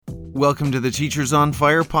Welcome to the Teachers on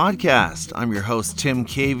Fire podcast. I'm your host, Tim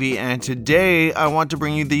Cavey, and today I want to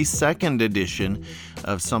bring you the second edition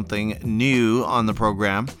of something new on the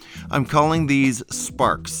program. I'm calling these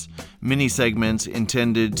Sparks, mini segments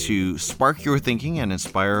intended to spark your thinking and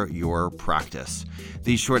inspire your practice.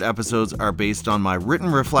 These short episodes are based on my written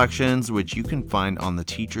reflections, which you can find on the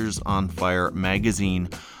Teachers on Fire magazine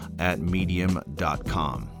at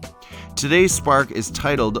medium.com. Today's Spark is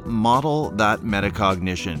titled Model That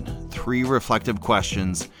Metacognition. 3 reflective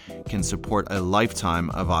questions can support a lifetime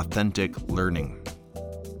of authentic learning.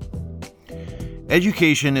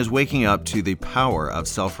 Education is waking up to the power of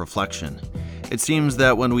self-reflection. It seems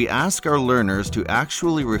that when we ask our learners to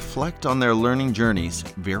actually reflect on their learning journeys,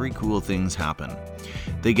 very cool things happen.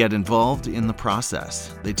 They get involved in the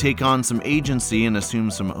process. They take on some agency and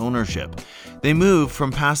assume some ownership. They move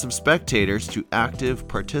from passive spectators to active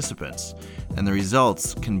participants, and the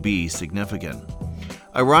results can be significant.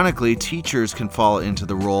 Ironically, teachers can fall into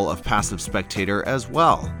the role of passive spectator as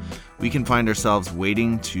well. We can find ourselves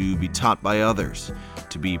waiting to be taught by others,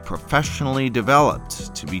 to be professionally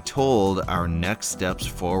developed, to be told our next steps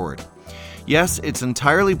forward. Yes, it's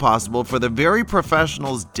entirely possible for the very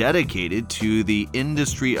professionals dedicated to the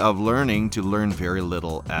industry of learning to learn very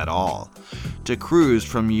little at all, to cruise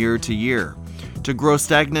from year to year, to grow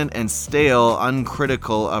stagnant and stale,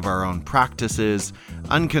 uncritical of our own practices,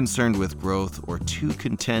 unconcerned with growth, or too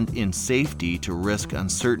content in safety to risk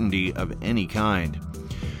uncertainty of any kind.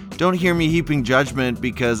 Don't hear me heaping judgment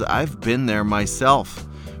because I've been there myself.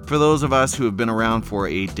 For those of us who have been around for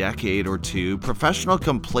a decade or two, professional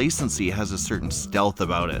complacency has a certain stealth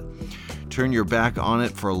about it. Turn your back on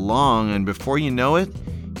it for long, and before you know it,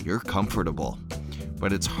 you're comfortable.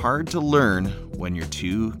 But it's hard to learn when you're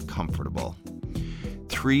too comfortable.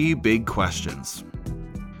 3 big questions.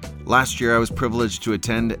 Last year, I was privileged to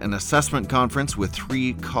attend an assessment conference with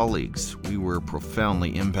 3 colleagues. We were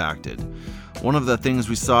profoundly impacted. One of the things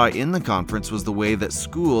we saw in the conference was the way that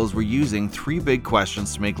schools were using 3 big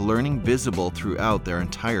questions to make learning visible throughout their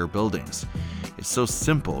entire buildings. It's so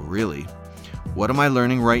simple, really. What am I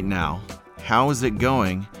learning right now? How is it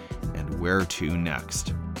going? And where to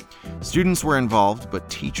next? Students were involved, but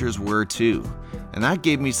teachers were too. And that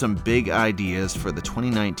gave me some big ideas for the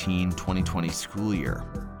 2019-2020 school year.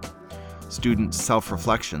 Student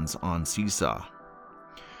self-reflections on Seesaw.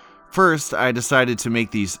 First, I decided to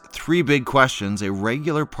make these 3 big questions a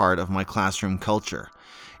regular part of my classroom culture.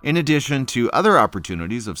 In addition to other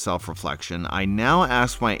opportunities of self-reflection, I now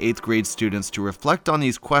ask my 8th grade students to reflect on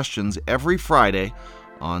these questions every Friday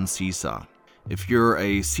on Seesaw. If you're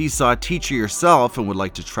a Seesaw teacher yourself and would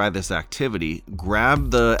like to try this activity,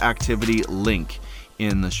 grab the activity link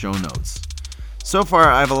in the show notes. So far,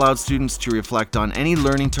 I've allowed students to reflect on any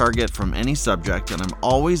learning target from any subject, and I'm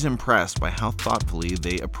always impressed by how thoughtfully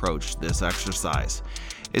they approach this exercise.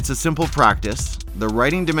 It's a simple practice. The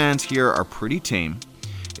writing demands here are pretty tame.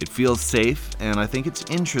 It feels safe, and I think it's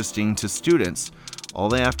interesting to students. All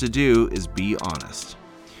they have to do is be honest.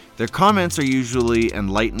 Their comments are usually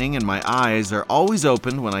enlightening, and my eyes are always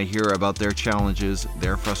open when I hear about their challenges,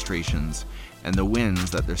 their frustrations, and the wins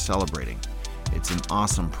that they're celebrating. It's an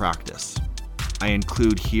awesome practice. I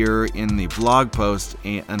include here in the blog post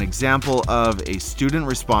an example of a student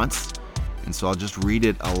response, and so I'll just read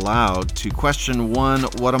it aloud. To question 1,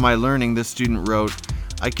 what am I learning? This student wrote,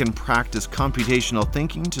 I can practice computational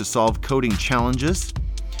thinking to solve coding challenges.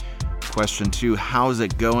 Question 2, how is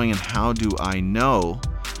it going and how do I know?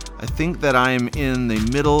 I think that I am in the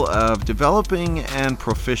middle of developing and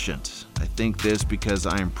proficient. I think this because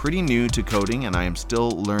I am pretty new to coding and I am still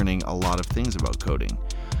learning a lot of things about coding.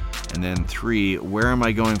 And then 3, where am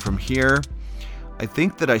I going from here? I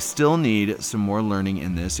think that I still need some more learning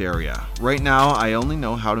in this area. Right now, I only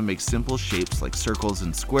know how to make simple shapes like circles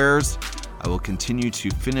and squares. I will continue to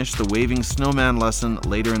finish the waving snowman lesson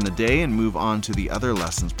later in the day and move on to the other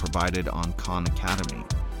lessons provided on Khan Academy.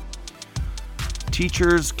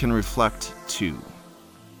 Teachers can reflect too.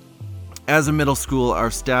 As a middle school,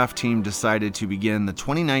 our staff team decided to begin the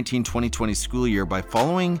 2019-2020 school year by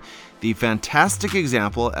following the fantastic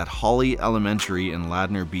example at Holly Elementary in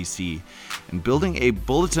Ladner, BC, and building a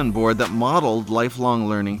bulletin board that modeled lifelong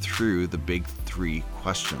learning through the big 3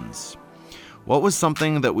 questions. What was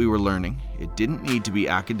something that we were learning? It didn't need to be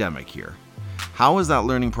academic here. How was that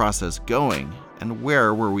learning process going, and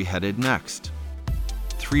where were we headed next?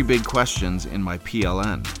 3 big questions in my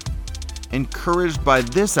PLN. Encouraged by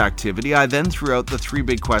this activity, I then threw out the 3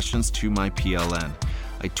 big questions to my PLN.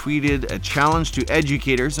 I tweeted a challenge to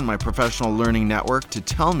educators in my professional learning network to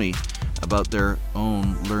tell me about their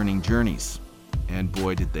own learning journeys. And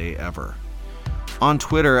boy, did they ever. On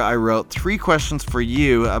Twitter, I wrote 3 questions for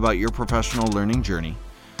you about your professional learning journey.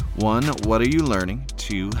 1, what are you learning?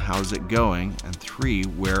 2, how's it going? And 3,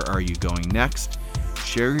 where are you going next?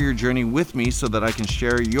 Share your journey with me so that I can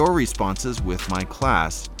share your responses with my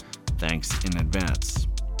class. Thanks in advance.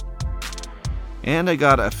 And I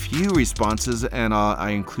got a few responses, and I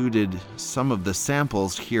included some of the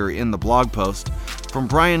samples here in the blog post. From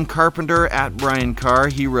Brian Carpenter at Brian Carr,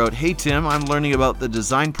 he wrote, "Hey Tim, I'm learning about the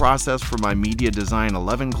design process for my Media Design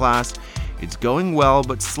 11 class. It's going well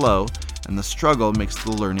but slow, and the struggle makes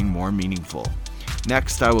the learning more meaningful.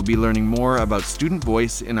 Next, I will be learning more about student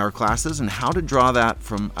voice in our classes and how to draw that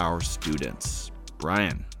from our students."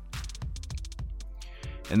 Brian.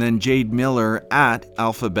 And then Jade Miller at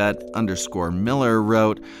alphabet_Miller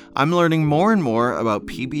wrote, "I'm learning more and more about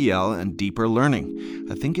PBL and deeper learning.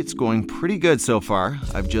 I think it's going pretty good so far.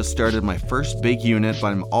 I've just started my first big unit,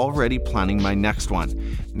 but I'm already planning my next one.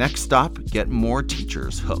 Next stop, get more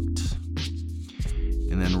teachers hooked."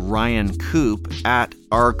 And then Ryan Coop at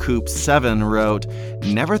rcoop7 wrote,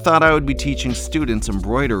 "Never thought I would be teaching students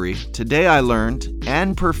embroidery. Today I learned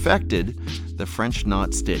and perfected the French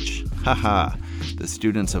knot stitch. Haha. The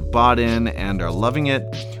students have bought in and are loving it,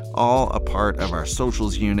 all a part of our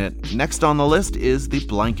socials unit. Next on the list is the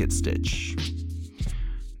blanket stitch."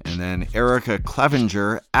 And then Erica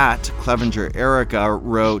Clevenger at Clevenger Erica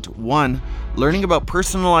wrote, 1, learning about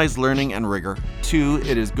personalized learning and rigor. 2,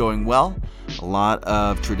 it is going well. A lot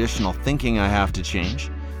of traditional thinking I have to change.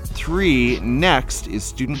 3, next is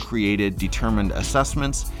student-created determined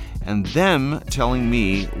assessments and them telling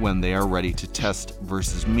me when they are ready to test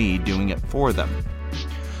versus me doing it for them.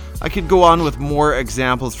 I could go on with more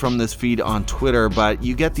examples from this feed on Twitter, but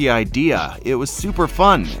you get the idea. It was super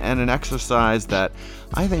fun and an exercise that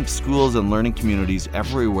I think schools and learning communities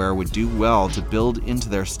everywhere would do well to build into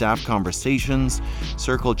their staff conversations,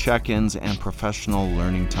 circle check-ins, and professional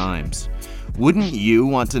learning times. Wouldn't you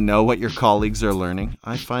want to know what your colleagues are learning?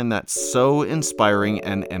 I find that so inspiring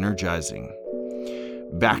and energizing.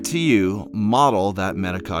 Back to you, model that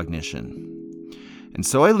metacognition. And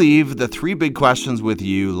so I leave the 3 big questions with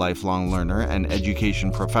you, lifelong learner and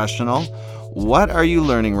education professional. What are you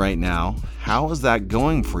learning right now? How is that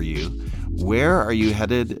going for you? Where are you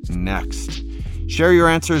headed next? Share your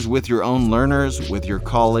answers with your own learners, with your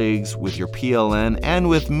colleagues, with your PLN, and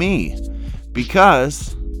with me,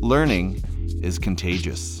 because learning is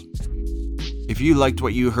contagious. If you liked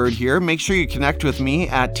what you heard here, make sure you connect with me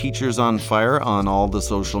at Teachers on Fire on all the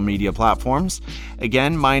social media platforms.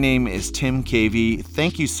 Again, my name is Tim Cavey.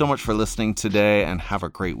 Thank you so much for listening today and have a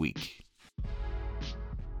great week.